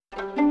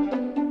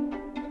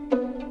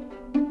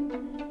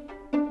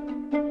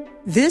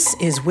This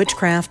is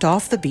Witchcraft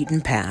Off the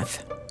Beaten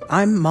Path.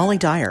 I'm Molly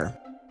Dyer.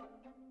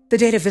 The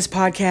date of this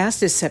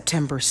podcast is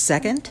September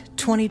 2nd,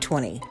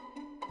 2020.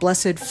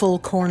 Blessed full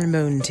corn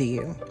moon to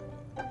you.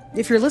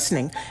 If you're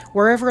listening,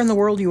 wherever in the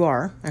world you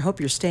are, I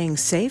hope you're staying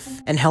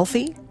safe and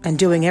healthy and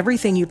doing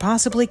everything you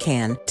possibly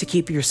can to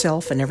keep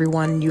yourself and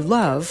everyone you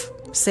love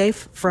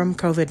safe from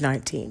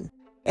COVID-19.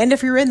 And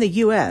if you're in the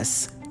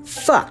U.S.,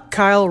 fuck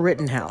Kyle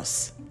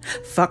Rittenhouse.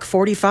 Fuck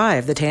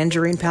 45, the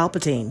Tangerine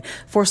Palpatine,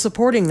 for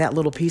supporting that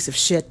little piece of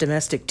shit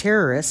domestic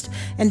terrorist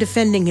and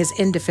defending his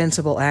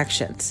indefensible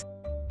actions.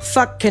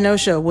 Fuck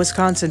Kenosha,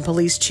 Wisconsin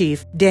Police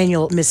Chief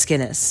Daniel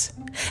Miskinnis.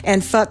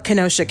 And fuck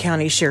Kenosha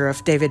County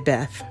Sheriff David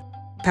Beth.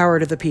 Power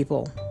to the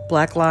people.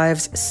 Black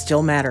lives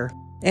still matter.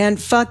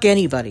 And fuck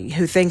anybody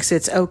who thinks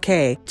it's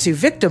okay to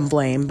victim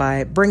blame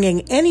by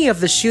bringing any of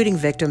the shooting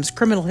victims'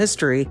 criminal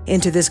history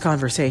into this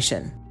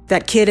conversation.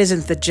 That kid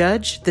isn't the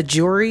judge, the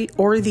jury,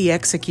 or the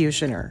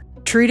executioner.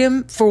 Treat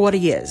him for what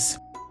he is.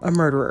 A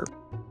murderer.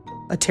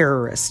 A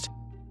terrorist.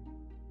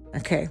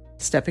 Okay,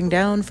 stepping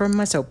down from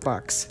my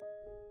soapbox.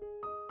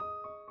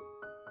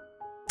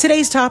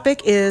 Today's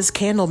topic is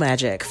candle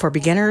magic for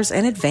beginners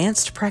and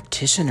advanced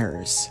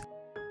practitioners.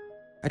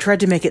 I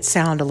tried to make it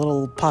sound a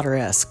little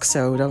Potter-esque,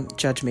 so don't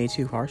judge me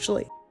too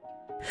harshly.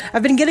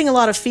 I've been getting a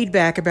lot of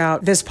feedback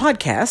about this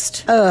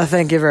podcast,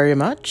 thank you very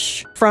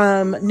much,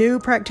 from new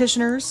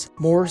practitioners,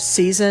 more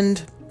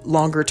seasoned,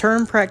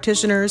 longer-term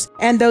practitioners,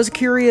 and those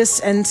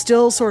curious and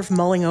still sort of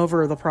mulling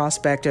over the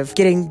prospect of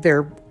getting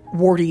their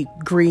warty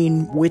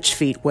green witch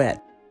feet wet.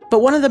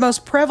 But one of the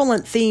most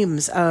prevalent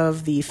themes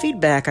of the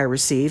feedback I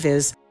receive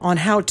is on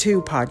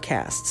how-to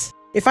podcasts.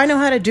 If I know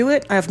how to do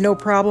it, I have no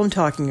problem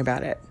talking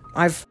about it.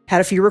 I've had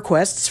a few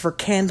requests for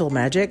candle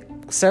magic,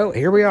 so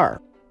here we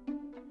are.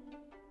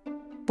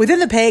 Within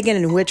the pagan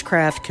and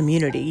witchcraft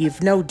community,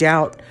 you've no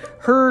doubt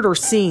heard or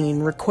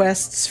seen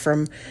requests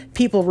from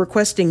people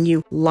requesting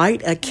you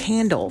light a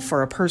candle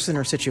for a person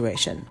or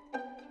situation.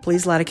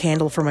 Please light a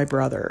candle for my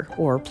brother,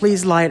 or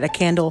please light a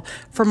candle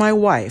for my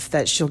wife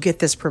that she'll get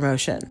this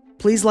promotion.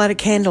 Please light a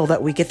candle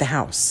that we get the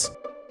house.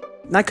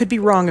 I could be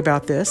wrong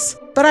about this,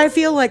 but I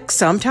feel like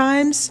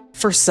sometimes,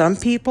 for some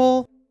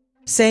people,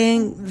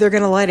 saying they're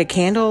going to light a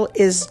candle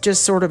is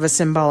just sort of a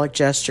symbolic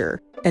gesture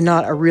and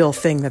not a real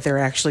thing that they're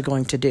actually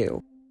going to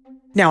do.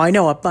 Now, I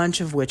know a bunch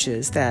of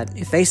witches that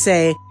if they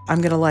say, I'm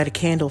going to light a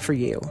candle for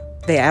you,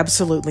 they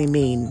absolutely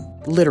mean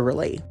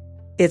literally.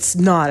 It's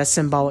not a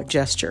symbolic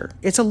gesture.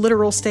 It's a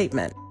literal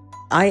statement.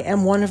 I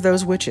am one of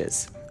those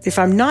witches. If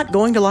I'm not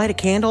going to light a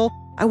candle,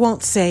 I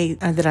won't say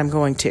that I'm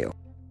going to.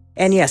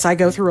 And yes, I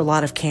go through a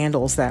lot of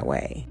candles that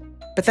way.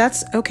 But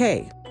that's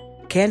okay.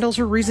 Candles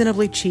are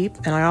reasonably cheap,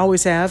 and I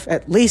always have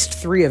at least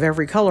 3 of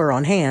every color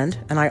on hand,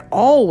 and I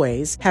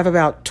always have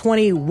about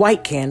 20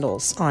 white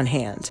candles on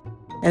hand.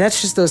 And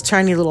that's just those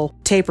tiny little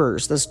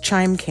tapers, those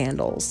chime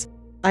candles.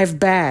 I have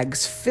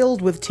bags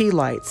filled with tea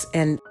lights,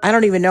 and I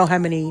don't even know how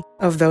many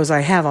of those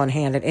I have on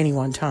hand at any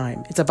one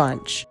time. It's a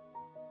bunch.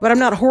 But I'm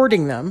not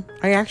hoarding them.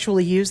 I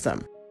actually use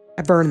them.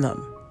 I burn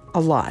them.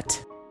 A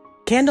lot.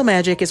 Candle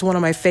magic is one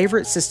of my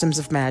favorite systems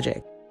of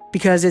magic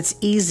because it's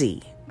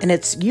easy, and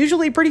it's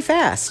usually pretty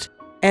fast.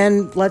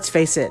 And let's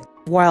face it,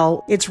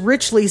 while it's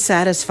richly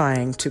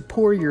satisfying to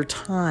pour your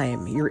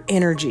time, your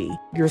energy,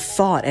 your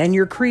thought, and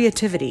your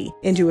creativity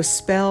into a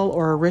spell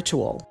or a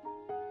ritual,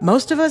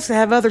 most of us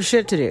have other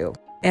shit to do,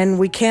 and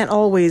we can't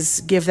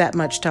always give that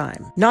much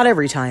time. Not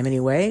every time,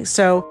 anyway,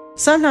 so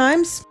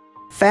sometimes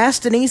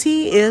fast and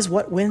easy is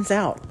what wins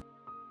out.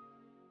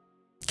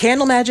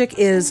 Candle magic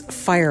is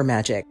fire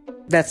magic.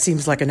 That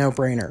seems like a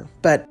no-brainer,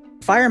 but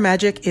fire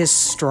magic is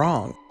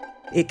strong.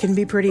 It can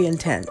be pretty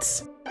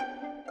intense.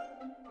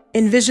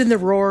 Envision the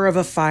roar of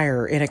a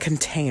fire in a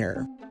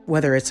container,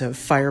 whether it's a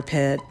fire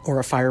pit or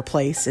a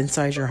fireplace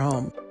inside your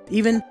home,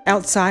 even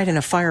outside in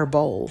a fire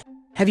bowl.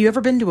 Have you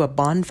ever been to a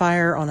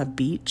bonfire on a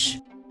beach?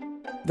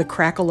 The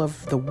crackle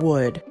of the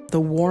wood, the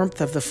warmth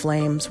of the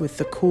flames with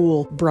the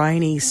cool,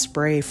 briny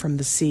spray from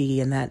the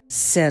sea and that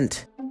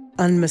scent,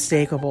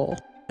 unmistakable,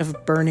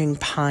 of burning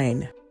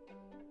pine.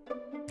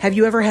 Have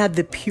you ever had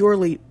the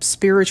purely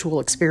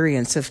spiritual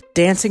experience of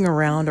dancing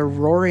around a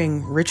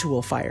roaring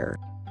ritual fire?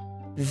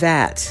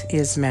 That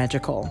is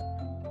magical.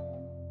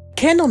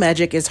 Candle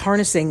magic is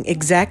harnessing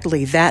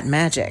exactly that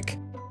magic.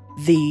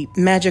 The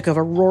magic of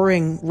a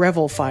roaring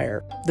revel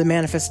fire, the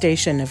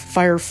manifestation of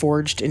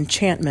fire-forged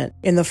enchantment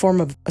in the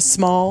form of a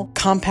small,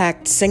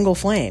 compact, single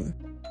flame.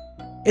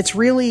 It's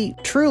really,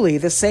 truly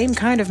the same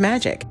kind of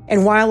magic.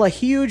 And while a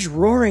huge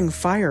roaring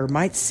fire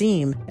might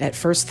seem, at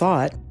first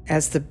thought,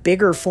 as the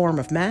bigger form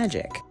of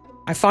magic,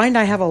 I find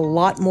I have a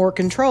lot more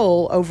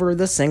control over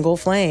the single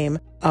flame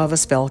of a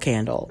spell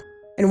candle.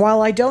 And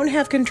while I don't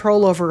have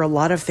control over a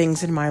lot of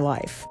things in my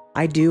life,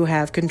 I do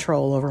have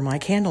control over my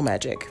candle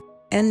magic.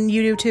 And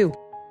you do too.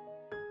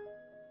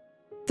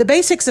 The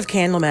basics of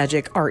candle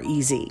magic are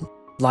easy.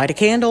 Light a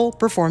candle,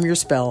 perform your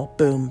spell,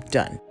 boom,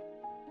 done.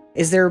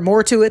 Is there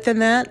more to it than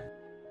that?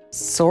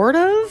 Sort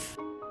of?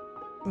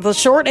 The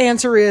short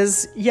answer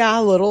is, yeah,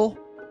 a little.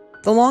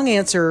 The long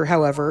answer,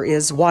 however,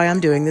 is why I'm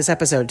doing this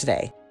episode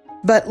today.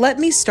 But let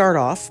me start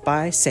off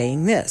by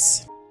saying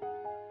this.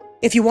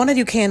 If you want to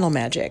do candle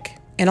magic,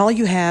 and all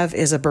you have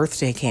is a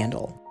birthday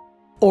candle,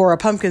 or a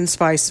pumpkin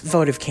spice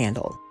votive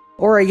candle,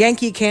 or a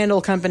Yankee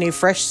Candle Company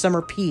fresh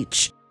summer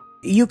peach,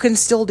 you can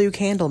still do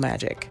candle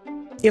magic.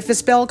 If the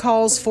spell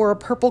calls for a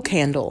purple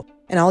candle,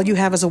 and all you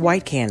have is a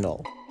white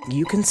candle,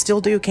 you can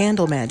still do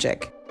candle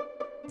magic.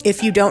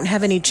 If you don't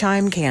have any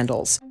chime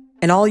candles,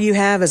 and all you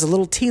have is a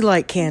little tea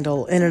light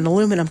candle in an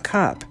aluminum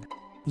cup,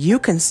 you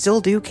can still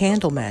do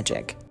candle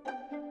magic.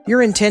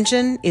 Your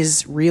intention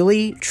is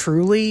really,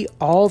 truly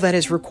all that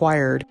is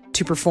required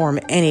to perform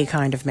any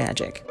kind of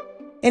magic.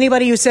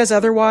 Anybody who says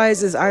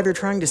otherwise is either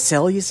trying to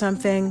sell you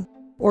something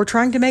or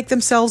trying to make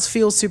themselves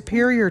feel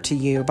superior to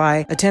you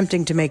by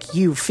attempting to make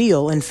you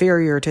feel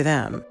inferior to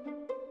them.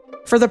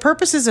 For the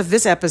purposes of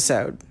this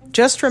episode,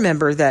 just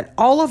remember that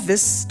all of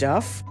this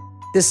stuff,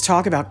 this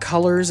talk about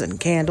colors and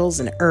candles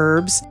and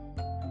herbs,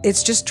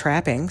 it's just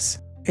trappings.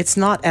 It's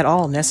not at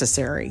all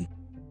necessary.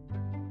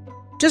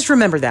 Just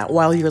remember that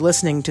while you're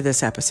listening to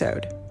this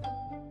episode.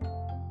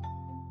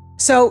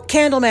 So,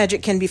 candle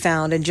magic can be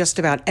found in just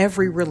about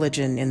every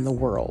religion in the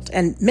world,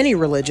 and many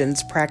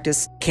religions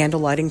practice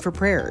candle lighting for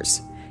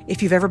prayers.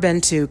 If you've ever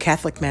been to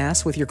Catholic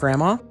Mass with your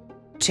grandma,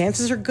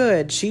 chances are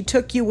good she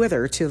took you with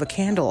her to the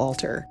candle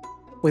altar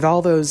with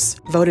all those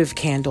votive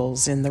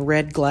candles in the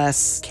red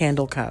glass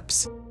candle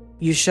cups.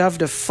 You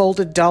shoved a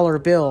folded dollar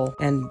bill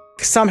and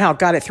somehow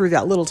got it through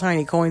that little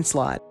tiny coin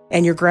slot,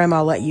 and your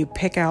grandma let you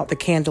pick out the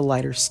candle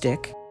lighter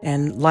stick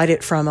and light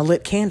it from a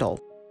lit candle.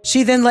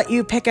 She then let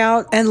you pick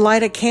out and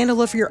light a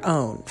candle of your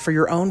own for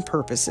your own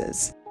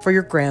purposes, for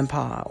your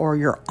grandpa or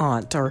your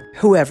aunt or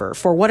whoever,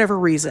 for whatever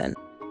reason,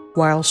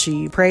 while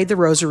she prayed the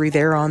rosary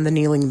there on the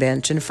kneeling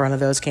bench in front of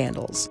those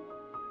candles.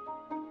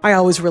 I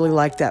always really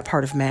liked that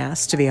part of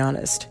Mass, to be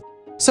honest.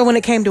 So when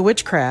it came to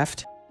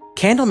witchcraft,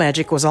 candle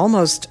magic was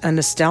almost a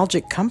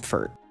nostalgic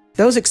comfort.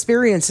 Those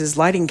experiences,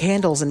 lighting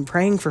candles and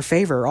praying for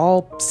favor,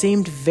 all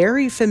seemed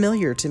very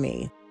familiar to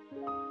me.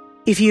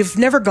 If you've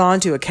never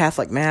gone to a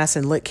Catholic Mass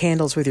and lit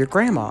candles with your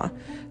grandma,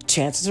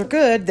 chances are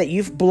good that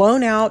you've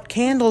blown out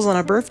candles on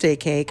a birthday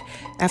cake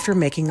after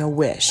making a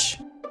wish,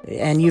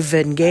 and you've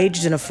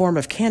engaged in a form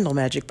of candle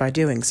magic by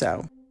doing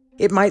so.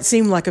 It might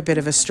seem like a bit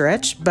of a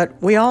stretch, but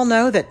we all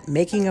know that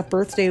making a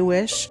birthday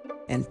wish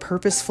and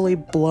purposefully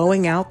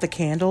blowing out the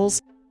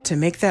candles to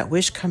make that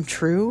wish come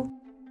true,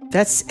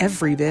 that's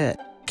every bit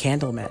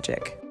candle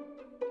magic.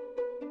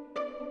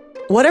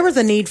 Whatever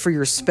the need for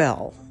your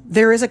spell,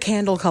 there is a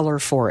candle color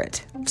for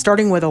it,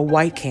 starting with a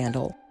white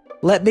candle.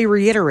 Let me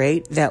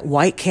reiterate that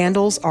white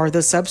candles are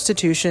the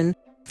substitution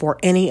for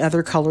any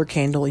other color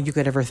candle you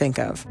could ever think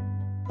of.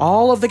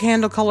 All of the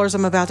candle colors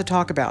I'm about to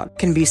talk about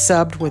can be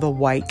subbed with a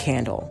white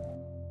candle.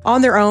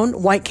 On their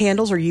own, white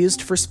candles are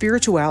used for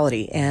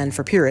spirituality and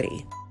for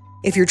purity.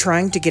 If you're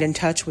trying to get in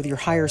touch with your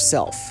higher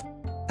self,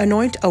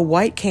 anoint a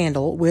white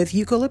candle with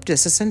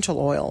eucalyptus essential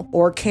oil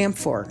or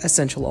camphor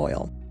essential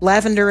oil.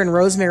 Lavender and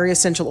rosemary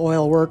essential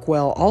oil work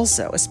well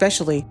also,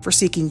 especially for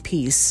seeking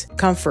peace,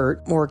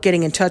 comfort, or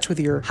getting in touch with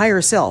your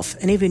higher self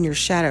and even your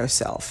shadow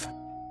self.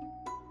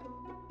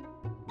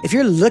 If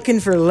you're looking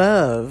for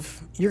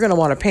love, you're going to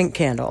want a pink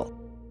candle.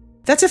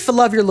 That's if the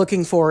love you're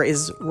looking for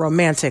is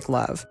romantic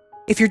love.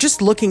 If you're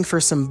just looking for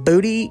some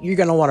booty, you're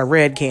going to want a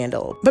red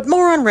candle. But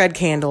more on red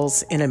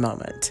candles in a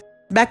moment.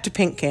 Back to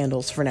pink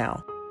candles for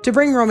now. To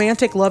bring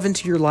romantic love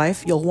into your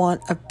life, you'll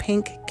want a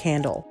pink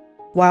candle.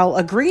 While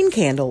a green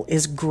candle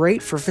is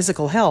great for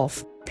physical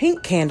health,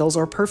 pink candles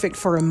are perfect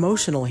for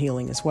emotional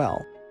healing as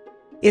well.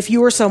 If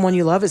you or someone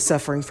you love is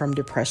suffering from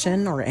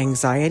depression or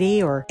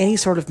anxiety or any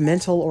sort of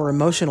mental or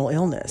emotional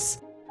illness,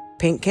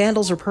 pink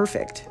candles are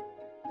perfect.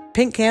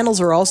 Pink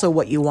candles are also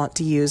what you want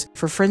to use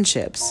for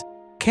friendships,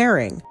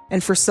 caring,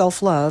 and for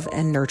self-love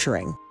and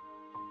nurturing.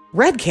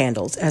 Red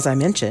candles, as I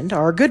mentioned,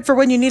 are good for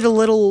when you need a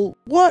little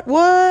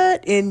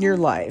what in your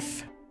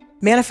life.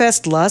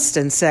 Manifest lust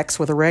and sex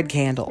with a red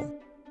candle.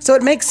 So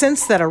it makes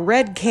sense that a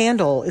red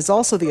candle is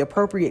also the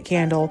appropriate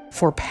candle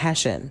for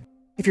passion.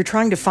 If you're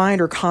trying to find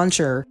or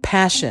conjure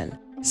passion,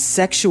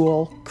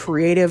 sexual,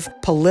 creative,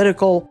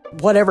 political,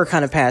 whatever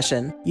kind of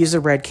passion, use a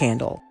red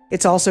candle.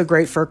 It's also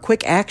great for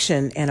quick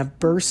action and a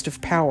burst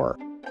of power.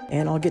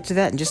 And I'll get to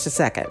that in just a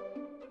second.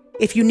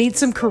 If you need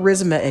some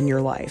charisma in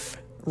your life,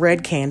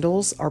 red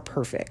candles are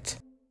perfect.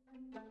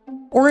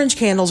 Orange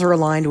candles are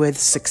aligned with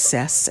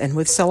success and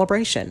with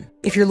celebration.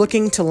 If you're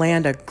looking to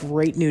land a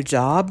great new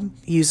job,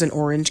 use an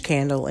orange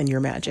candle in your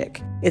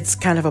magic. It's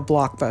kind of a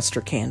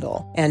blockbuster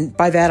candle. And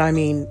by that I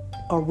mean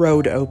a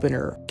road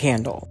opener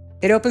candle.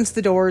 It opens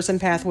the doors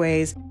and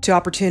pathways to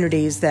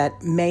opportunities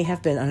that may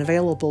have been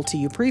unavailable to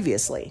you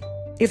previously.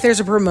 If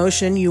there's a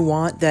promotion you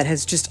want that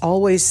has just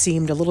always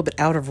seemed a little bit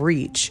out of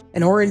reach,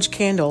 an orange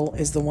candle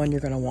is the one you're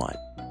going to want.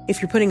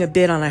 If you're putting a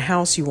bid on a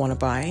house you want to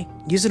buy,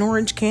 use an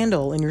orange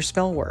candle in your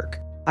spell work.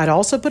 I'd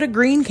also put a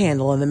green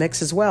candle in the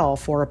mix as well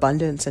for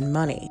abundance and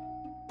money.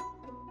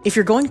 If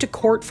you're going to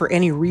court for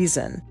any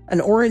reason,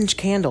 an orange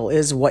candle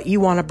is what you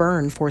want to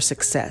burn for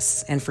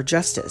success and for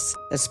justice,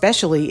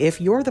 especially if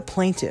you're the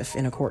plaintiff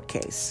in a court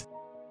case.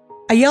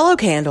 A yellow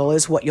candle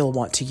is what you'll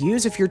want to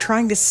use if you're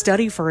trying to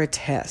study for a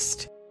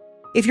test.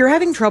 If you're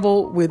having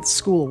trouble with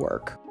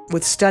schoolwork,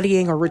 with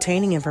studying or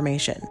retaining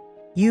information,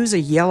 use a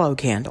yellow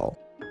candle.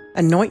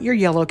 Anoint your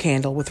yellow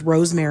candle with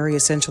rosemary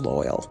essential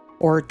oil,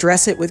 or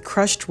dress it with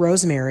crushed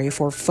rosemary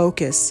for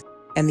focus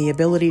and the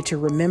ability to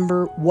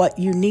remember what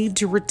you need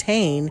to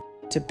retain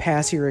to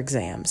pass your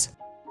exams.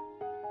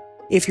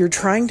 If you're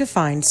trying to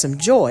find some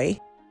joy,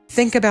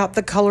 think about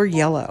the color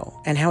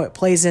yellow and how it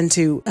plays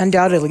into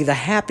undoubtedly the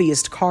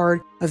happiest card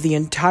of the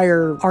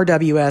entire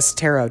RWS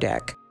tarot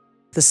deck,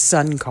 the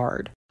Sun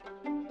card.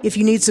 If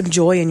you need some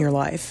joy in your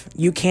life,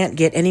 you can't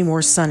get any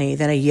more sunny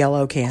than a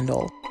yellow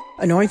candle.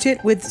 Anoint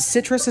it with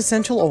citrus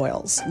essential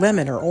oils,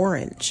 lemon or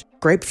orange,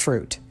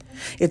 grapefruit.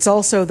 It's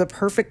also the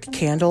perfect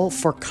candle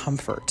for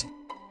comfort.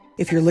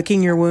 If you're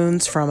licking your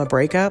wounds from a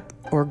breakup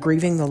or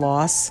grieving the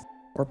loss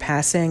or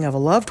passing of a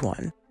loved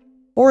one,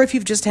 or if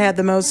you've just had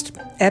the most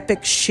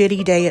epic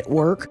shitty day at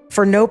work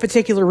for no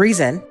particular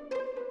reason,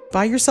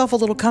 buy yourself a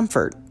little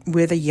comfort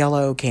with a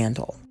yellow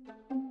candle.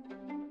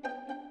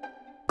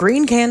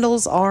 Green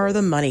candles are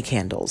the money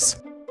candles.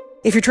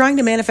 If you're trying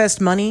to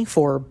manifest money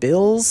for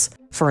bills,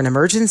 for an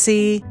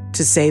emergency,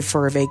 to save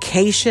for a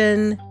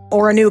vacation,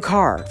 or a new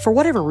car, for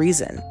whatever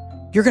reason,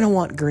 you're going to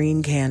want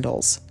green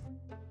candles.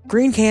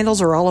 Green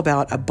candles are all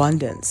about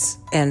abundance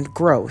and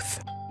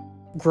growth,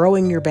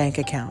 growing your bank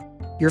account,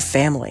 your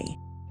family,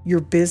 your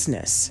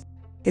business.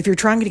 If you're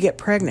trying to get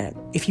pregnant,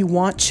 if you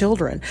want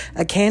children,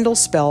 a candle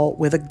spell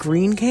with a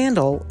green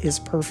candle is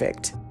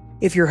perfect.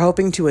 If you're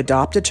hoping to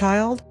adopt a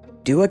child,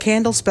 do a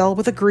candle spell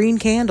with a green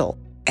candle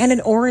and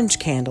an orange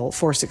candle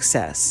for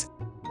success.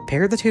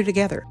 Pair the two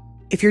together.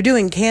 If you're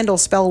doing candle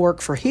spell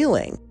work for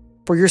healing,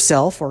 for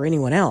yourself or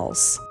anyone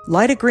else,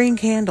 light a green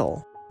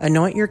candle,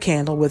 anoint your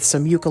candle with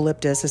some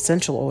eucalyptus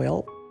essential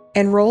oil,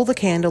 and roll the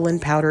candle in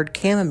powdered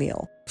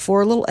chamomile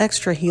for a little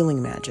extra healing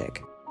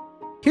magic.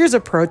 Here's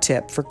a pro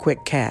tip for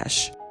quick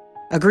cash.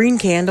 A green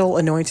candle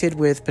anointed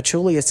with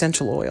patchouli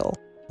essential oil,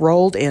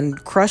 rolled in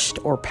crushed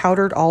or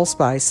powdered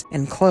allspice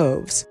and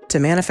cloves to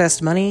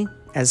manifest money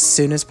as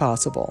soon as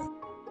possible.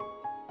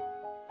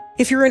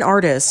 If you're an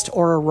artist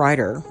or a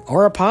writer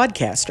or a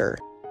podcaster,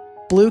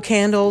 blue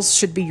candles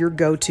should be your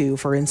go-to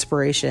for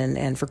inspiration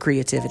and for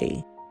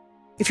creativity.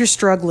 If you're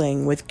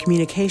struggling with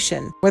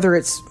communication, whether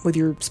it's with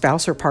your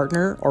spouse or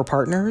partner or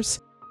partners,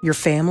 your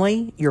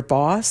family, your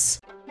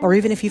boss, or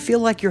even if you feel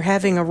like you're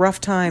having a rough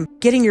time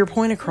getting your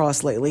point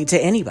across lately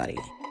to anybody,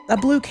 a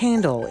blue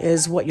candle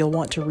is what you'll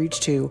want to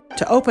reach to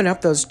open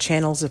up those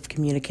channels of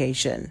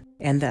communication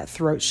and that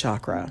throat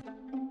chakra.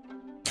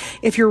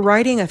 If you're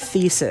writing a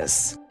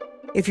thesis,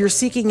 if you're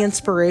seeking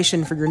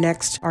inspiration for your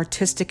next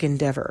artistic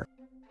endeavor,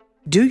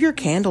 do your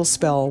candle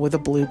spell with a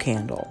blue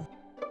candle.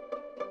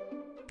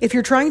 If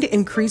you're trying to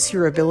increase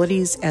your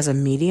abilities as a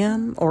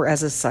medium or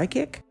as a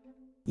psychic,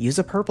 use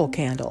a purple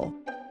candle.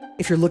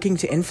 If you're looking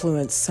to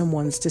influence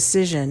someone's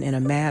decision in a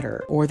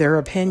matter or their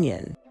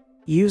opinion,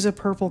 use a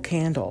purple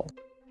candle.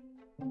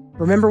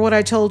 Remember what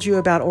I told you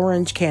about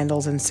orange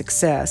candles and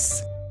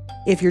success.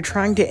 If you're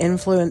trying to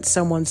influence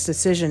someone's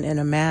decision in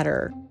a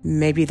matter,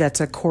 maybe that's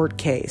a court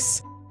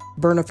case,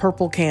 burn a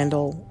purple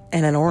candle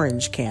and an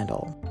orange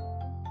candle.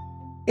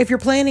 If you're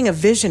planning a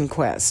vision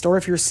quest, or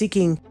if you're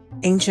seeking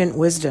ancient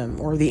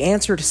wisdom, or the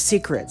answer to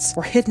secrets,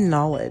 or hidden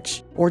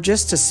knowledge, or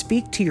just to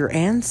speak to your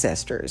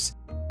ancestors,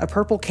 a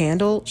purple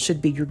candle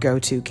should be your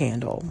go-to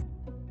candle.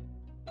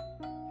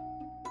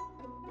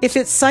 If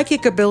it's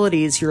psychic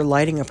abilities you're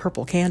lighting a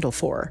purple candle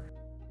for,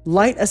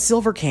 light a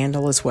silver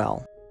candle as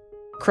well.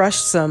 Crush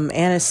some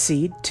anise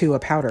seed to a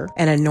powder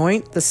and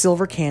anoint the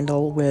silver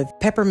candle with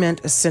peppermint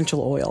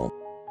essential oil.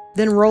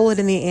 Then roll it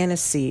in the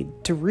anise seed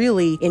to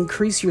really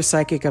increase your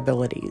psychic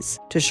abilities,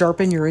 to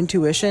sharpen your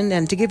intuition,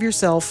 and to give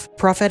yourself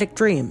prophetic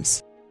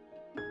dreams.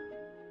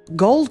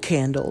 Gold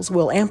candles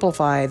will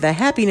amplify the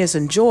happiness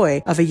and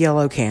joy of a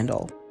yellow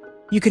candle.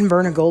 You can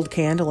burn a gold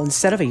candle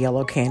instead of a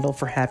yellow candle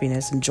for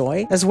happiness and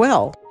joy as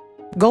well.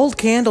 Gold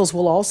candles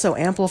will also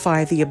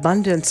amplify the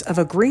abundance of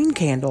a green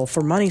candle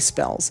for money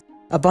spells,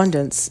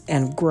 abundance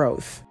and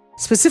growth,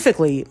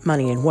 specifically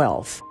money and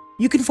wealth.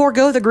 You can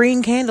forego the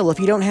green candle if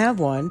you don't have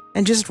one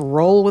and just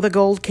roll with a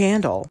gold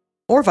candle,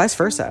 or vice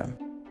versa.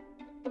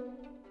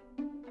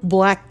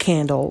 Black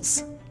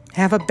candles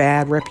have a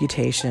bad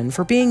reputation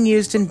for being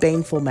used in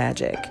baneful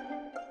magic.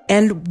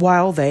 And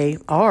while they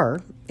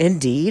are,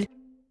 indeed,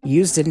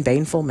 used in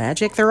baneful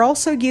magic, they're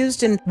also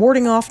used in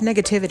warding off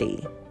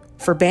negativity,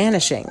 for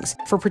banishings,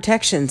 for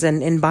protections,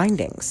 and in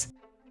bindings.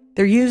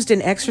 They're used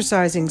in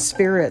exorcising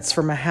spirits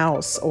from a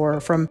house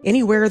or from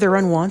anywhere they're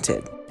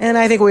unwanted. And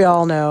I think we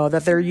all know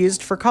that they're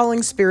used for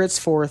calling spirits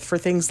forth for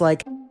things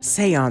like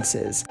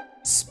seances,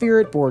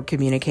 spirit board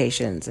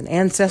communications, and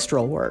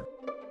ancestral work.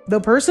 Though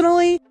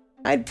personally,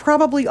 I'd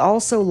probably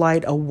also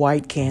light a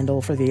white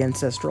candle for the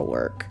ancestral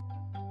work.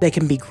 They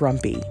can be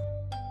grumpy.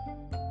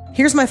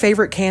 Here's my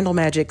favorite candle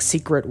magic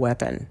secret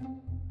weapon.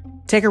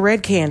 Take a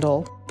red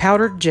candle,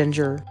 powdered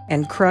ginger,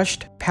 and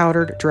crushed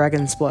powdered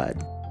dragon's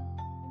blood.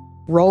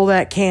 Roll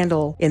that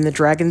candle in the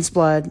dragon's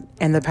blood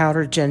and the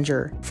powdered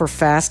ginger for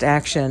fast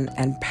action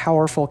and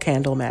powerful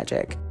candle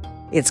magic.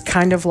 It's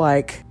kind of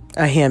like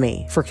a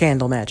Hemi for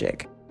candle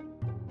magic.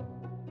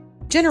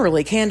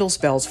 Generally, candle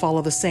spells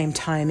follow the same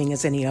timing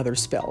as any other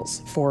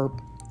spells. For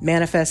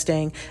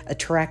manifesting,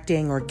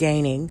 attracting, or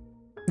gaining,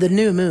 the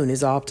new moon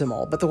is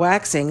optimal, but the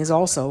waxing is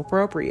also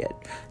appropriate.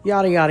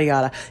 Yada, yada,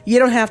 yada. You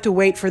don't have to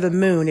wait for the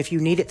moon if you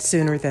need it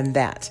sooner than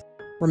that.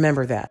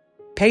 Remember that.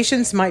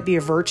 Patience might be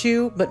a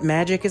virtue, but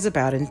magic is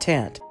about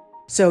intent.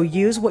 So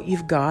use what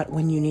you've got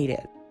when you need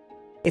it.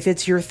 If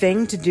it's your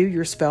thing to do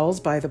your spells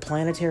by the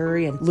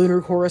planetary and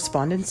lunar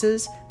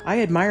correspondences,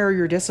 I admire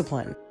your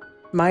discipline.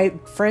 My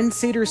friend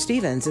Cedar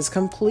Stevens is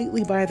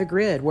completely by the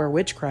grid where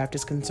witchcraft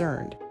is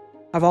concerned.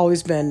 I've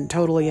always been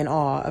totally in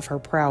awe of her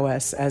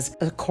prowess as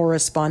a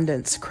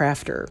correspondence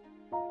crafter.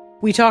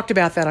 We talked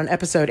about that on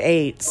episode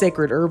 8,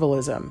 Sacred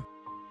Herbalism.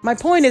 My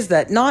point is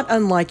that not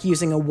unlike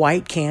using a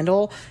white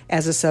candle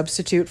as a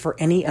substitute for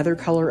any other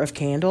color of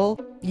candle,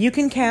 you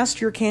can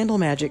cast your candle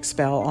magic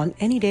spell on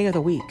any day of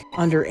the week,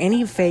 under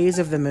any phase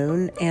of the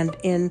moon, and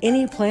in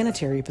any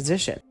planetary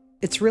position.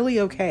 It's really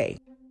okay.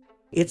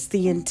 It's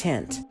the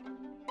intent.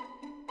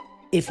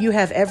 If you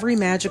have every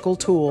magical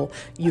tool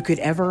you could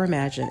ever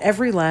imagine,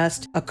 every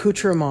last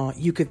accoutrement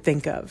you could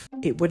think of,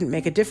 it wouldn't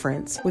make a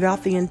difference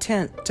without the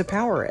intent to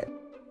power it.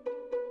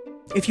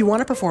 If you want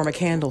to perform a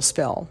candle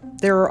spell,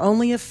 there are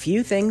only a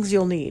few things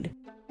you'll need,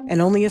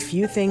 and only a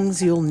few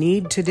things you'll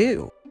need to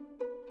do.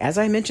 As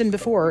I mentioned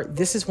before,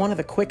 this is one of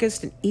the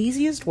quickest and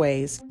easiest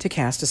ways to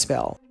cast a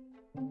spell.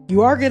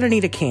 You are going to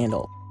need a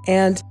candle,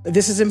 and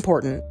this is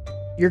important.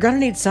 You're going to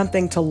need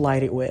something to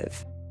light it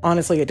with.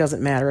 Honestly, it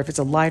doesn't matter if it's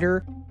a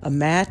lighter, a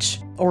match,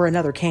 or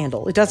another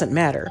candle. It doesn't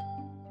matter.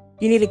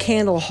 You need a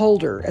candle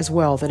holder as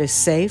well that is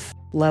safe,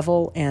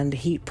 level, and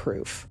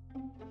heat-proof.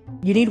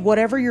 You need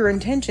whatever your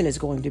intention is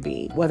going to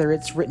be, whether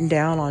it's written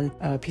down on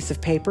a piece of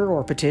paper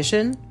or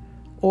petition,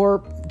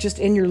 or just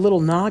in your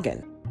little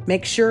noggin.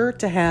 Make sure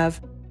to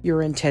have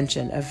your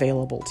intention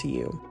available to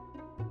you.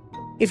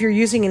 If you're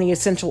using any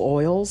essential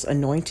oils,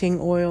 anointing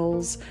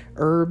oils,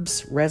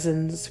 herbs,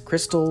 resins,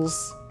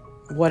 crystals,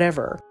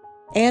 whatever,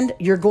 and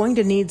you're going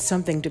to need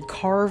something to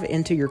carve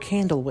into your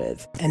candle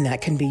with. And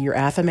that can be your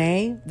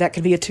athame, that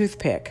can be a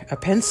toothpick, a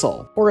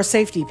pencil, or a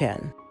safety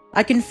pin.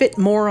 I can fit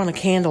more on a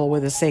candle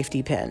with a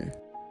safety pin.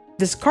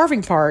 This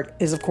carving part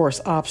is, of course,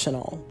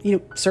 optional.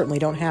 You certainly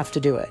don't have to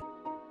do it.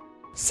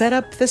 Set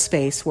up the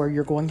space where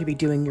you're going to be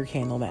doing your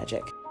candle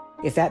magic.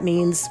 If that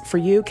means, for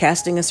you,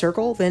 casting a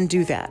circle, then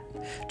do that.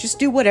 Just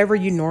do whatever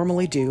you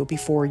normally do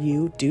before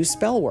you do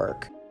spell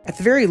work. At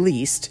the very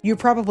least, you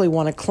probably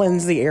want to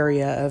cleanse the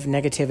area of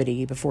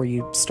negativity before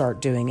you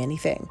start doing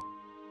anything.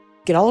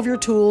 Get all of your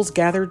tools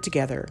gathered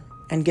together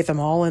and get them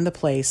all in the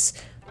place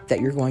that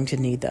you're going to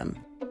need them.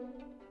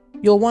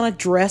 You'll want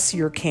to dress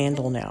your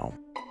candle now.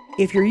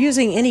 If you're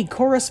using any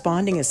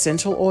corresponding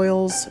essential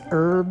oils,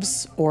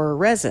 herbs, or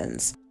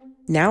resins,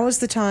 now is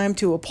the time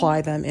to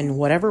apply them in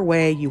whatever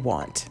way you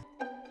want.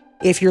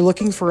 If you're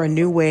looking for a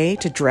new way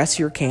to dress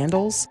your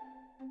candles,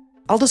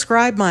 I'll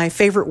describe my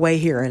favorite way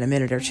here in a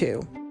minute or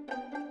two.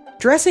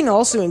 Dressing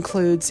also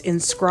includes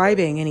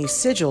inscribing any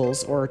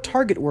sigils or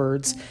target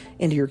words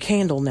into your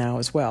candle now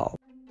as well.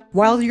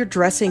 While you're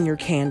dressing your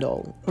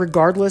candle,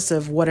 regardless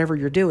of whatever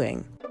you're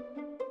doing,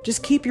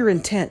 just keep your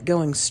intent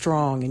going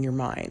strong in your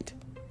mind.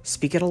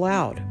 Speak it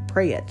aloud,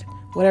 pray it,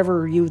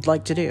 whatever you would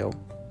like to do.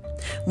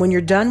 When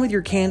you're done with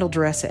your candle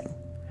dressing,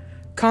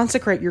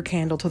 consecrate your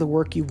candle to the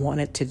work you want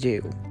it to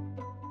do.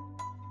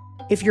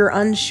 If you're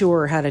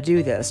unsure how to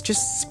do this,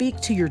 just speak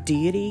to your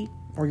deity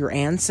or your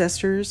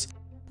ancestors,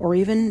 or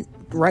even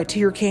write to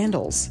your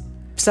candles.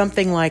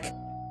 Something like,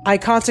 I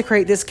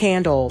consecrate this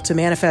candle to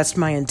manifest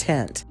my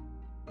intent.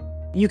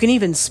 You can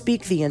even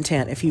speak the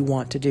intent if you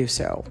want to do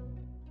so.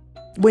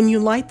 When you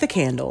light the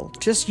candle,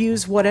 just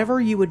use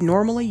whatever you would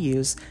normally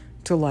use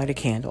to light a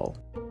candle.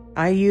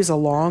 I use a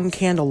long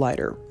candle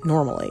lighter,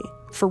 normally.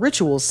 For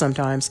rituals,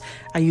 sometimes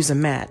I use a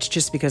match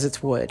just because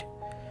it's wood.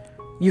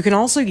 You can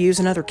also use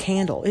another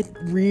candle. It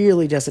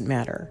really doesn't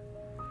matter.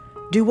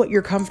 Do what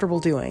you're comfortable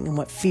doing and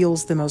what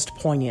feels the most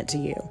poignant to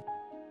you.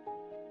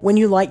 When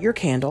you light your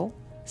candle,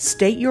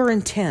 state your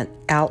intent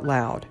out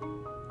loud.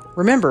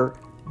 Remember,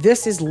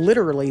 this is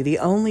literally the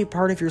only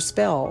part of your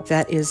spell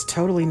that is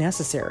totally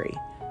necessary,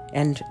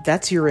 and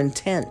that's your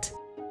intent.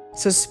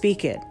 So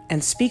speak it,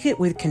 and speak it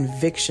with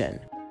conviction.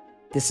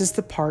 This is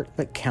the part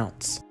that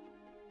counts.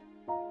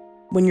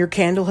 When your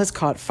candle has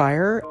caught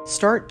fire,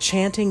 start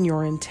chanting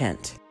your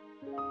intent.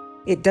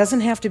 It doesn't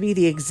have to be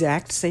the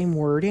exact same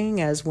wording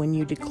as when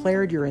you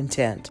declared your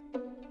intent.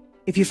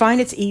 If you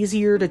find it's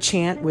easier to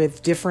chant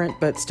with different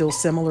but still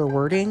similar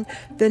wording,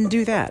 then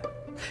do that.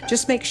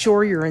 Just make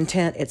sure your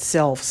intent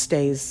itself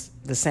stays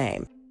the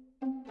same.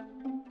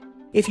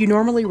 If you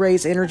normally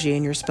raise energy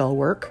in your spell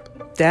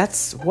work,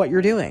 that's what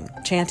you're doing,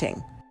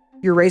 chanting.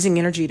 You're raising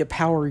energy to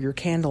power your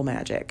candle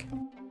magic.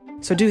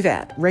 So do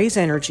that. Raise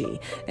energy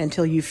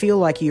until you feel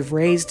like you've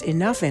raised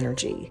enough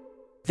energy.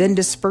 Then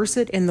disperse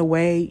it in the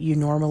way you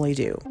normally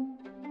do.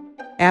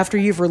 After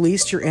you've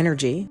released your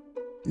energy,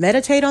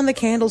 meditate on the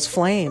candle's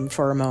flame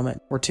for a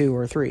moment or 2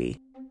 or 3,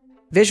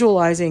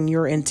 visualizing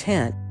your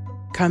intent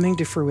coming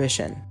to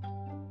fruition.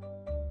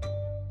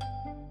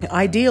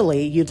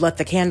 Ideally, you'd let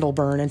the candle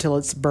burn until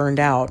it's burned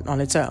out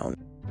on its own.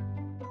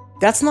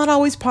 That's not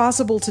always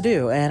possible to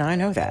do, and I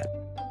know that.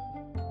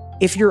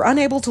 If you're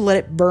unable to let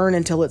it burn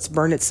until it's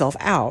burned itself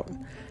out,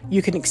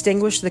 you can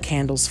extinguish the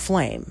candle's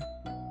flame.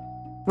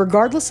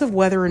 Regardless of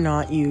whether or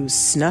not you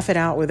snuff it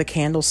out with a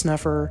candle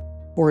snuffer,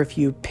 or if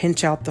you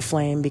pinch out the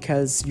flame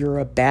because you're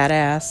a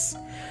badass,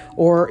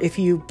 or if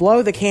you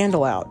blow the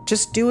candle out,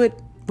 just do it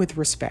with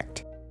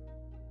respect.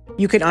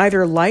 You can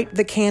either light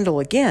the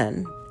candle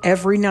again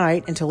every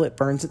night until it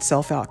burns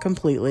itself out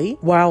completely,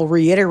 while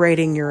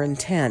reiterating your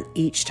intent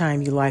each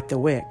time you light the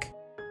wick.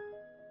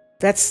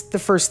 That's the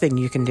first thing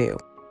you can do.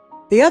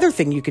 The other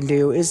thing you can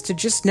do is to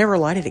just never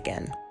light it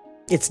again.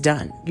 It's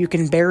done. You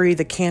can bury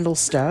the candle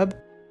stub.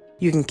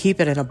 You can keep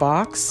it in a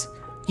box.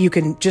 You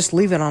can just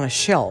leave it on a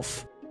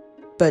shelf.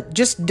 But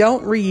just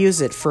don't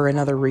reuse it for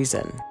another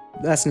reason.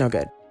 That's no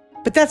good.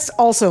 But that's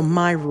also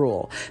my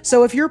rule.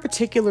 So if your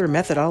particular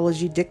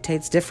methodology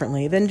dictates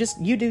differently, then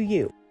just you do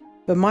you.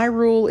 But my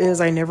rule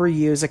is I never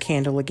use a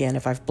candle again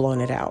if I've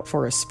blown it out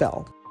for a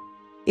spell.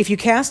 If you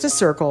cast a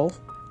circle,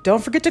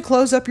 don't forget to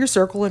close up your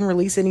circle and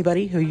release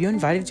anybody who you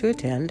invited to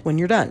attend when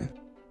you're done.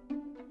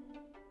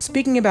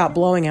 Speaking about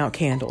blowing out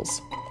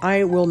candles,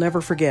 I will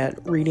never forget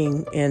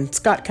reading in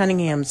Scott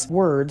Cunningham's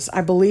words, I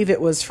believe it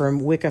was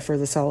from Wicca for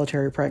the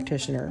Solitary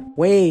Practitioner,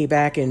 way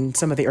back in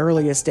some of the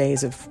earliest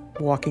days of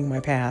walking my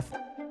path.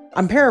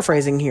 I'm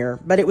paraphrasing here,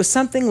 but it was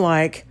something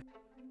like,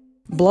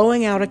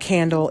 blowing out a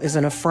candle is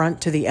an affront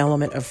to the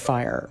element of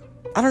fire.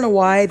 I don't know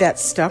why that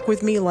stuck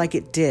with me like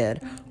it did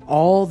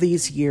all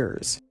these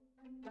years.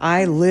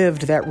 I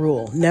lived that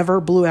rule, never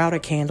blew out a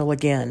candle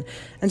again,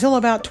 until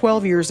about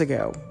 12 years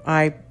ago.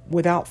 I,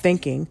 without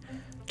thinking,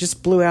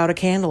 just blew out a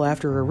candle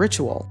after a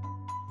ritual.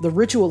 The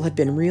ritual had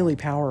been really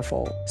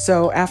powerful.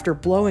 So after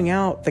blowing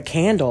out the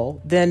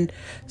candle, then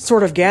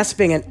sort of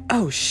gasping and,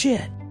 oh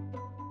shit,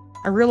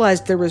 I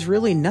realized there was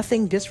really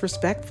nothing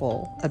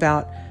disrespectful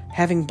about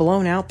having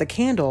blown out the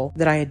candle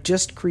that I had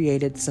just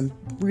created some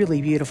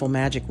really beautiful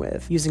magic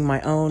with, using my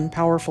own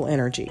powerful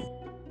energy.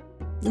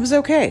 It was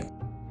okay.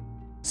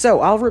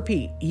 So I'll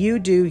repeat, you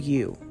do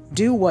you.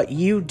 Do what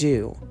you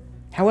do.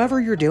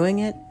 However you're doing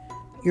it,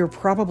 you're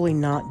probably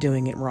not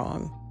doing it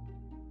wrong.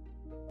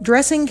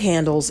 Dressing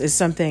candles is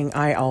something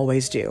I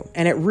always do,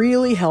 and it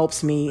really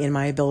helps me in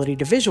my ability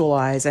to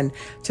visualize and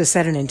to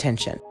set an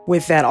intention,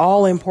 with that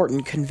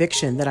all-important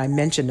conviction that I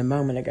mentioned a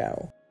moment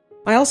ago.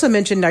 I also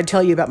mentioned I'd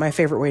tell you about my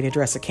favorite way to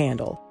dress a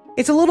candle.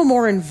 It's a little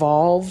more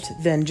involved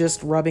than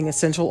just rubbing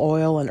essential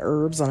oil and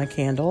herbs on a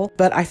candle,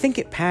 but I think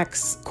it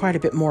packs quite a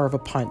bit more of a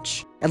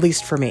punch, at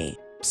least for me.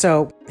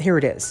 So here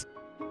it is.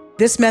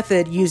 This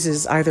method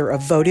uses either a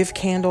votive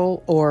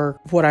candle or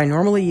what I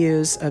normally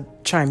use, a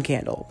chime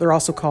candle. They're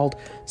also called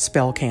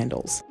spell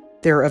candles.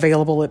 They're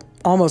available at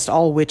almost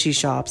all witchy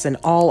shops and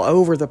all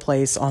over the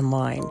place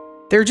online.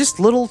 They're just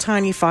little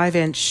tiny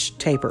 5-inch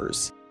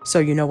tapers, so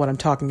you know what I'm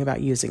talking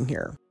about using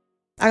here.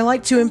 I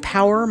like to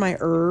empower my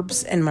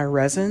herbs and my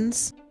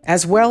resins,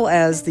 as well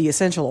as the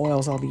essential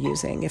oils I'll be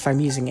using, if I'm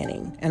using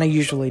any, and I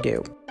usually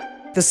do.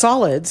 The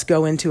solids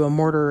go into a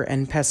mortar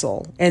and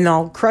pestle, and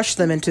I'll crush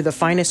them into the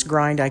finest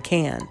grind I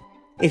can.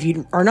 If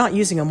you are not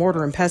using a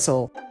mortar and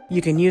pestle,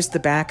 you can use the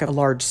back of a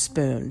large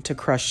spoon to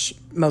crush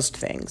most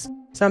things.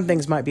 Some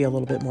things might be a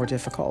little bit more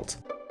difficult.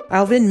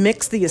 I'll then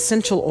mix the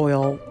essential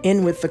oil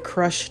in with the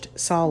crushed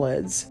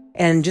solids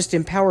and just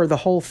empower the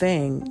whole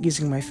thing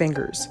using my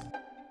fingers.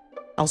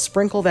 I'll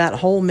sprinkle that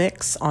whole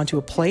mix onto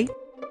a plate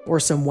or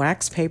some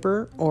wax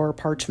paper or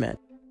parchment.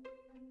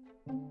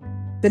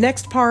 The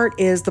next part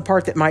is the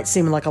part that might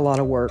seem like a lot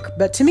of work,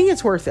 but to me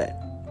it's worth it.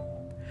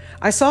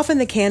 I soften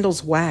the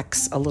candle's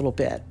wax a little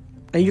bit.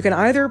 Now you can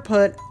either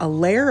put a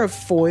layer of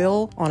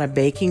foil on a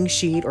baking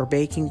sheet or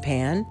baking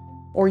pan,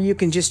 or you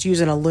can just use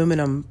an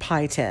aluminum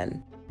pie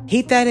tin.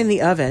 Heat that in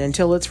the oven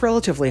until it's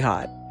relatively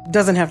hot. It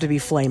doesn't have to be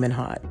flaming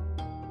hot.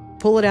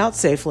 Pull it out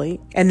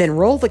safely, and then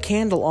roll the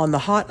candle on the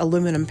hot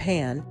aluminum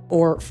pan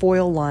or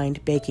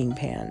foil-lined baking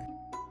pan.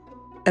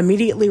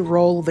 Immediately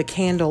roll the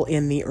candle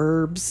in the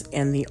herbs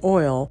and the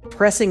oil,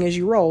 pressing as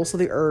you roll so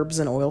the herbs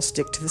and oil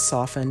stick to the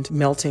softened,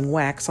 melting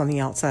wax on the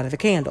outside of the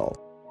candle.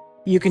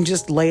 You can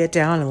just lay it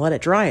down and let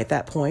it dry at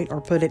that point,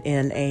 or put it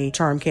in a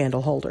charm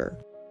candle holder.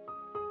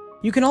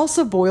 You can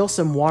also boil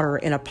some water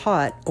in a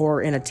pot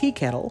or in a tea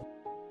kettle,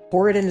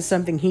 pour it into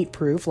something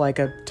heat-proof like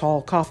a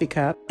tall coffee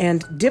cup,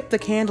 and dip the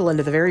candle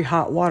into the very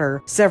hot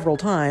water several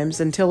times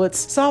until it's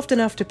soft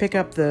enough to pick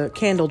up the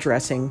candle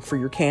dressing for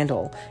your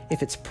candle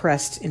if it's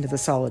pressed into the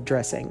solid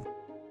dressing.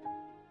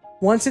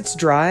 Once it's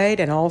dried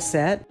and all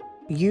set,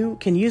 you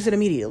can use it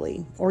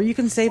immediately, or you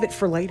can save it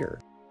for later.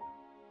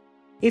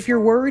 If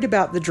you're worried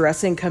about the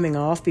dressing coming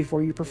off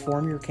before you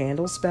perform your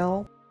candle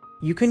spell,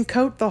 you can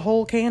coat the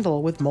whole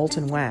candle with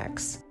molten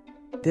wax.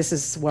 This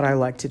is what I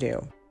like to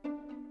do.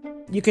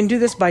 You can do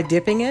this by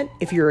dipping it,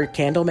 if you're a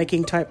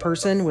candle-making type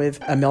person, with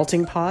a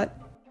melting pot.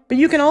 But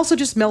you can also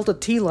just melt a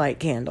tea light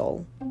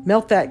candle.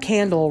 Melt that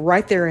candle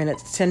right there in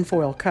its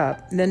tinfoil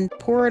cup, and then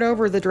pour it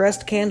over the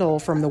dressed candle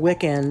from the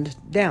wick end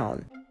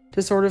down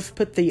to sort of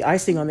put the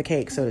icing on the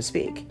cake, so to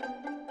speak.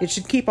 It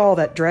should keep all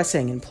that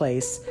dressing in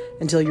place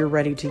until you're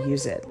ready to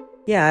use it.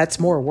 Yeah, it's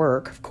more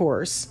work, of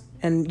course,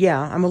 and yeah,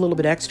 I'm a little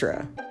bit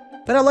extra.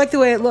 But I like the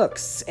way it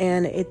looks,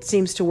 and it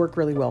seems to work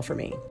really well for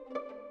me.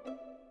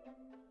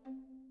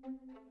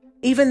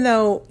 Even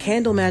though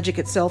candle magic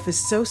itself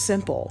is so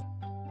simple,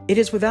 it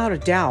is without a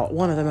doubt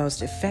one of the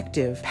most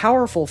effective,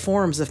 powerful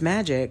forms of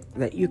magic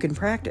that you can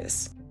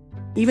practice.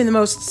 Even the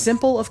most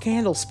simple of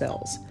candle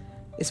spells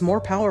is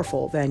more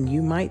powerful than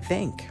you might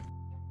think.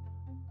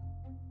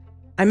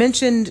 I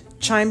mentioned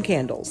chime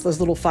candles, those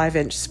little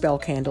 5-inch spell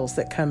candles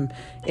that come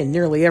in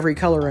nearly every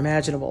color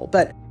imaginable,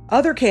 but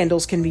other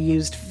candles can be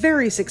used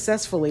very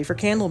successfully for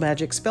candle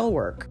magic spell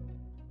work.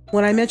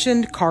 When I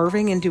mentioned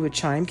carving into a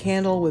chime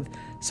candle with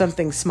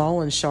something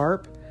small and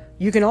sharp,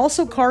 you can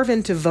also carve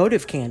into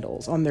votive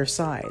candles on their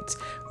sides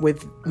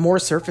with more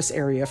surface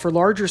area for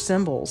larger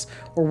symbols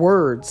or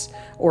words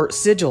or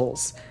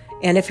sigils.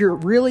 And if you're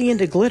really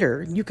into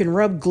glitter, you can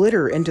rub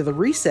glitter into the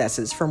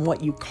recesses from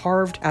what you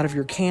carved out of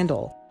your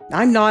candle.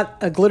 I'm not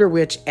a glitter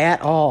witch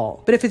at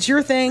all, but if it's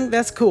your thing,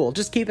 that's cool.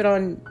 Just keep it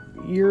on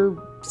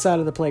your side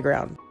of the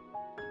playground.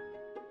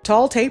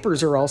 Tall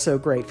tapers are also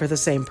great for the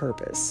same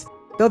purpose,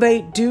 though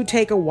they do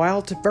take a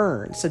while to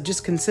burn, so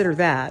just consider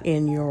that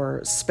in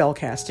your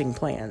spellcasting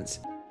plans.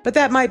 But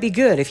that might be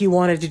good if you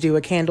wanted to do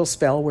a candle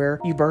spell where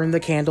you burn the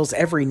candles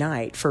every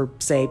night for,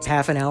 say,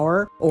 half an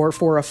hour or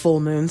for a full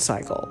moon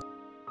cycle.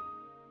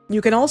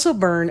 You can also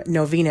burn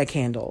novena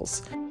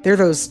candles. They're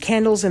those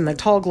candles in the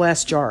tall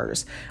glass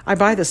jars. I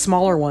buy the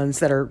smaller ones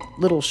that are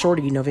little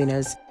shorty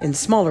novenas in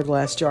smaller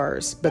glass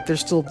jars, but they're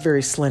still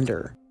very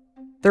slender.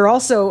 They're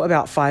also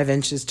about 5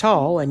 inches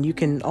tall, and you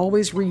can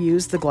always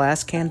reuse the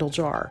glass candle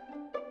jar.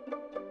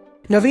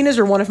 Novenas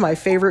are one of my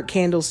favorite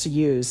candles to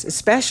use,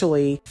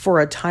 especially for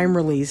a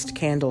time-released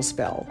candle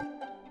spell.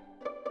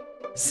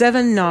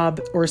 7-knob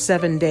or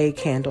 7-day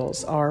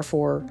candles are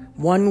for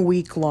 1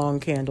 week-long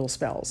candle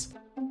spells.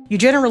 You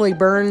generally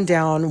burn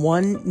down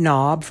 1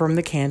 knob from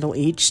the candle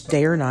each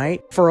day or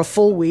night for a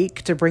full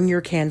week to bring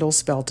your candle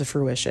spell to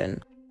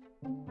fruition.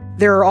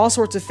 There are all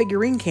sorts of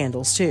figurine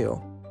candles,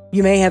 too.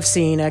 You may have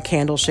seen a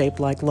candle shaped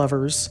like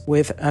lovers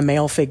with a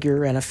male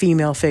figure and a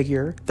female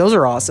figure. Those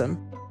are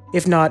awesome,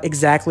 if not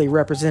exactly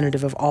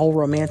representative of all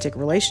romantic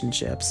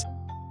relationships.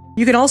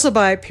 You can also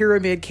buy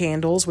pyramid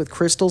candles with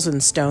crystals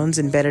and stones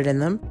embedded in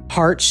them,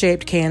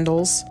 heart-shaped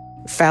candles,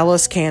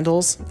 phallus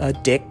candles, a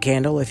dick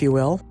candle, if you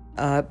will.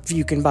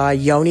 You can buy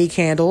yoni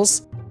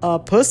candles, a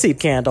pussy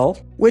candle,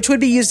 which would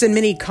be used in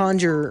many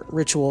conjure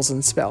rituals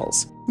and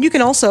spells. You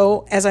can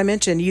also, as I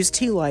mentioned, use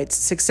tea lights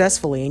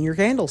successfully in your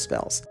candle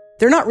spells.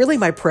 They're not really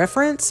my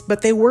preference,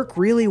 but they work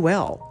really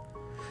well.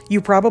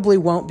 You probably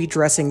won't be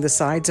dressing the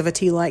sides of a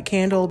tea light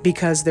candle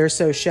because they're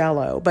so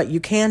shallow, but you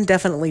can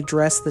definitely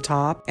dress the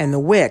top and the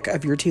wick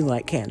of your tea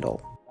light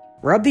candle.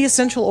 Rub the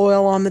essential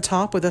oil on the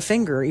top with a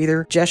finger,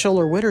 either Jeschel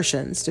or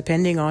Widdershins,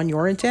 depending on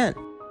your intent.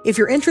 If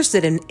you're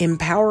interested in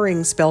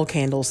empowering spell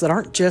candles that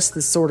aren't just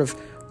this sort of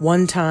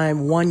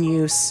one-time,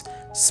 one-use,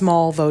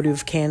 small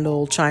votive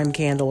candle, chime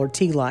candle, or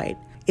tea light,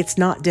 it's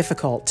not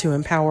difficult to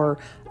empower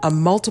a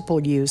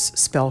multiple-use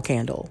spell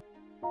candle.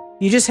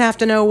 You just have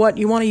to know what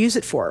you want to use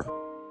it for.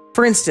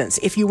 For instance,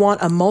 if you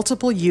want a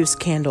multiple-use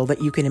candle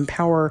that you can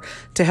empower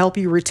to help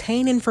you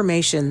retain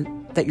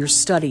information that you're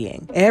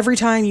studying every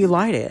time you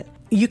light it,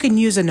 you can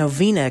use a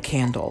novena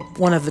candle,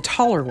 one of the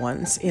taller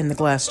ones in the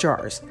glass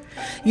jars.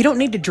 You don't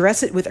need to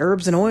dress it with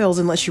herbs and oils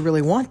unless you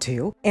really want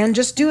to, and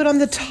just do it on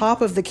the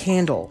top of the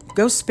candle.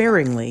 Go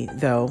sparingly,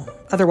 though,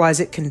 otherwise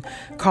it can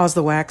cause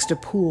the wax to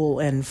pool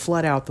and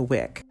flood out the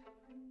wick.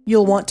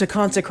 You'll want to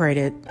consecrate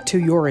it to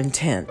your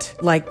intent,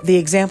 like the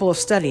example of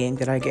studying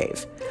that I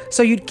gave.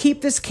 So you'd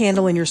keep this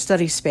candle in your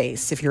study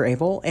space if you're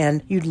able,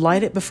 and you'd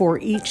light it before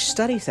each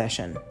study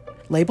session.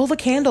 Label the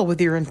candle with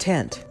your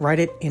intent. Write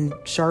it in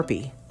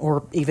Sharpie,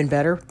 or even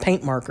better,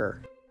 paint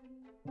marker.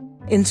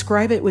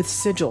 Inscribe it with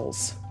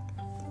sigils.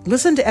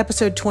 Listen to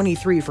episode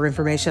 23 for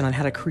information on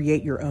how to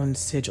create your own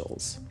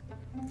sigils.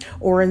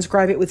 Or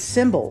inscribe it with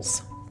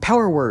symbols,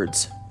 power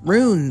words,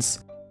 runes,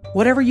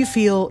 whatever you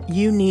feel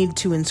you need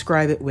to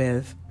inscribe it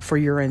with for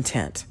your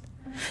intent.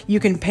 You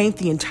can paint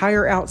the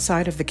entire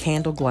outside of the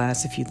candle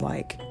glass if you'd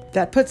like.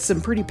 That puts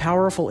some pretty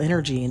powerful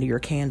energy into your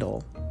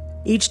candle.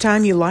 Each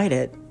time you light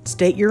it,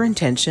 state your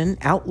intention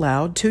out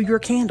loud to your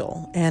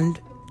candle and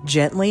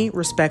gently,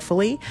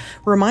 respectfully,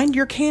 remind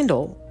your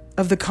candle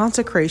of the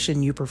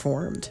consecration you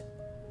performed.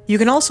 You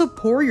can also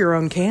pour your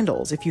own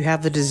candles if you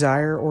have the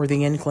desire or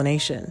the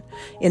inclination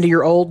into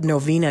your old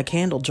novena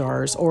candle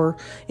jars or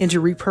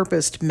into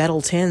repurposed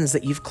metal tins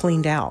that you've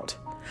cleaned out.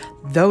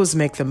 Those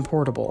make them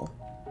portable.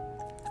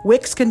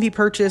 Wicks can be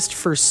purchased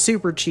for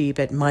super cheap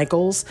at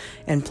Michael's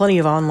and plenty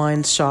of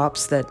online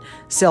shops that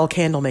sell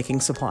candle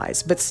making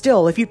supplies. But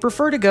still, if you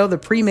prefer to go the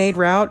pre-made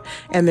route,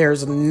 and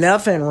there's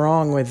nothing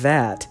wrong with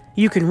that,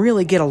 you can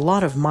really get a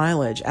lot of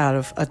mileage out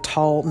of a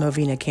tall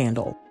novena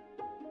candle.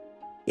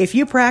 If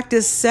you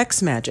practice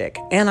sex magic,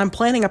 and I'm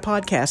planning a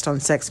podcast on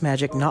sex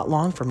magic not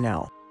long from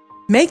now,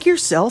 make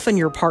yourself and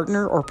your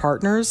partner or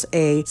partners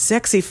a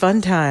sexy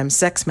fun time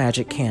sex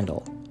magic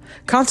candle.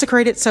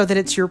 Consecrate it so that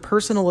it's your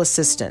personal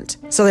assistant,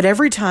 so that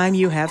every time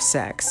you have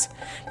sex,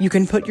 you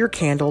can put your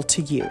candle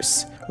to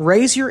use.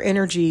 Raise your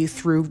energy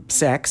through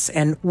sex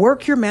and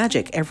work your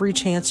magic every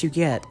chance you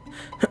get.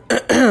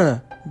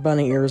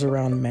 Bunny ears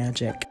around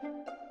magic.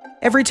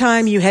 Every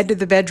time you head to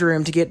the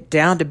bedroom to get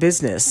down to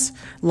business,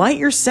 light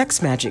your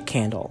sex magic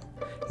candle.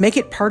 Make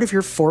it part of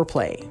your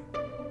foreplay.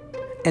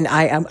 And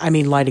I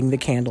mean lighting the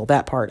candle,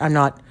 that part. I'm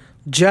not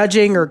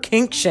judging or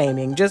kink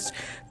shaming. Just,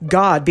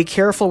 God, be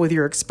careful with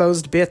your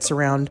exposed bits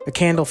around a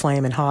candle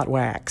flame and hot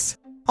wax.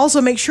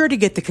 Also, make sure to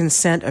get the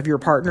consent of your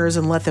partners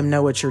and let them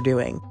know what you're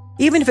doing.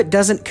 Even if it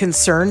doesn't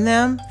concern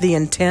them, the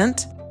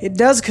intent, it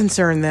does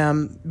concern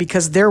them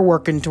because they're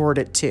working toward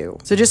it too.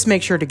 So just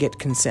make sure to get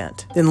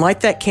consent. Then light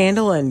that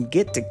candle and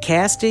get to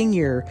casting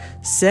your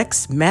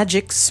sex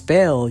magic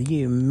spell,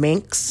 you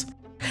minx.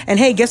 And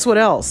hey, guess what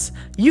else?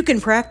 You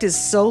can practice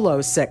solo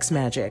sex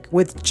magic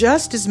with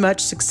just as much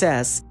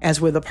success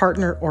as with a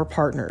partner or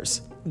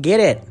partners.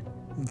 Get it.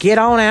 Get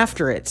on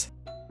after it.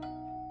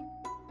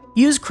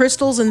 Use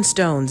crystals and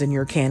stones in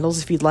your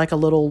candles if you'd like a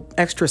little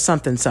extra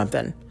something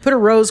something. Put a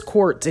rose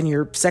quartz in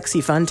your sexy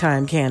fun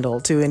time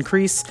candle to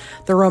increase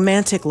the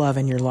romantic love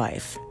in your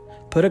life.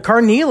 Put a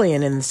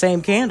carnelian in the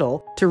same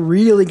candle to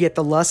really get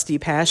the lusty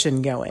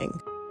passion going.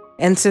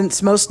 And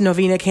since most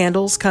novena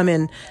candles come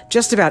in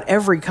just about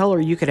every color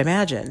you could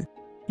imagine,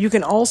 you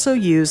can also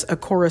use a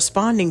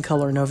corresponding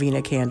color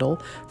novena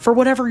candle for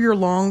whatever your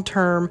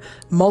long-term,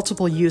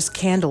 multiple-use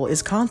candle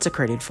is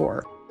consecrated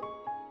for.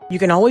 You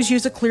can always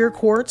use a clear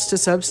quartz to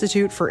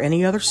substitute for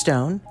any other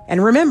stone.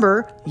 And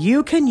remember,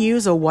 you can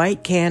use a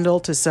white candle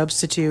to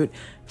substitute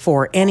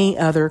for any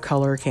other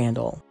color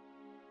candle.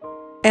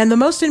 And the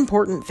most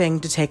important thing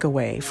to take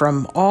away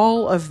from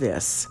all of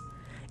this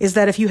is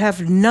that if you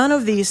have none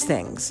of these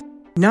things,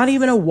 not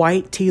even a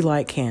white tea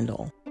light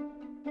candle,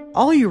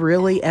 all you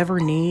really ever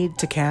need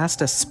to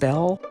cast a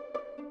spell,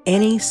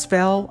 any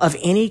spell of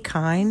any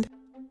kind,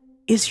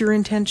 is your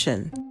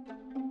intention.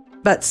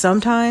 But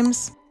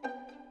sometimes,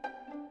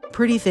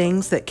 pretty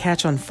things that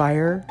catch on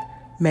fire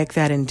make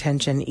that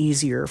intention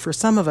easier for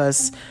some of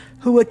us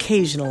who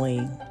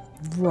occasionally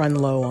run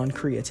low on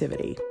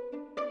creativity.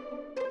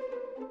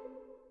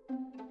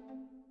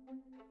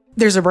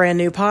 There's a brand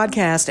new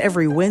podcast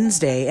every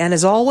Wednesday, and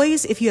as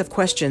always, if you have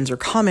questions or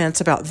comments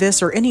about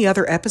this or any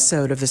other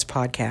episode of this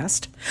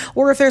podcast,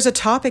 or if there's a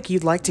topic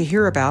you'd like to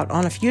hear about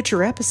on a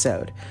future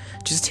episode,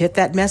 just hit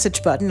that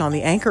message button on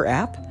the Anchor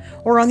app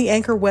or on the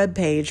Anchor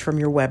webpage from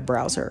your web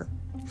browser.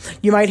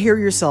 You might hear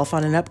yourself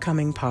on an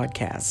upcoming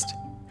podcast.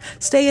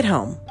 Stay at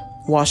home.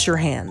 Wash your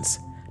hands.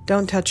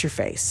 Don't touch your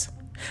face.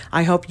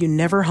 I hope you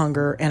never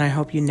hunger, and I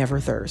hope you never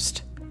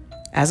thirst.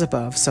 As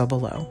above, so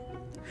below.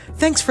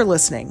 Thanks for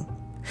listening.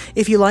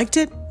 If you liked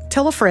it,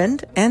 tell a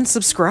friend and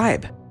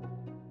subscribe.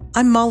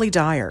 I'm Molly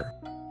Dyer.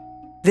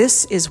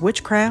 This is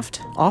Witchcraft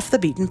Off the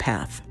Beaten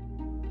Path.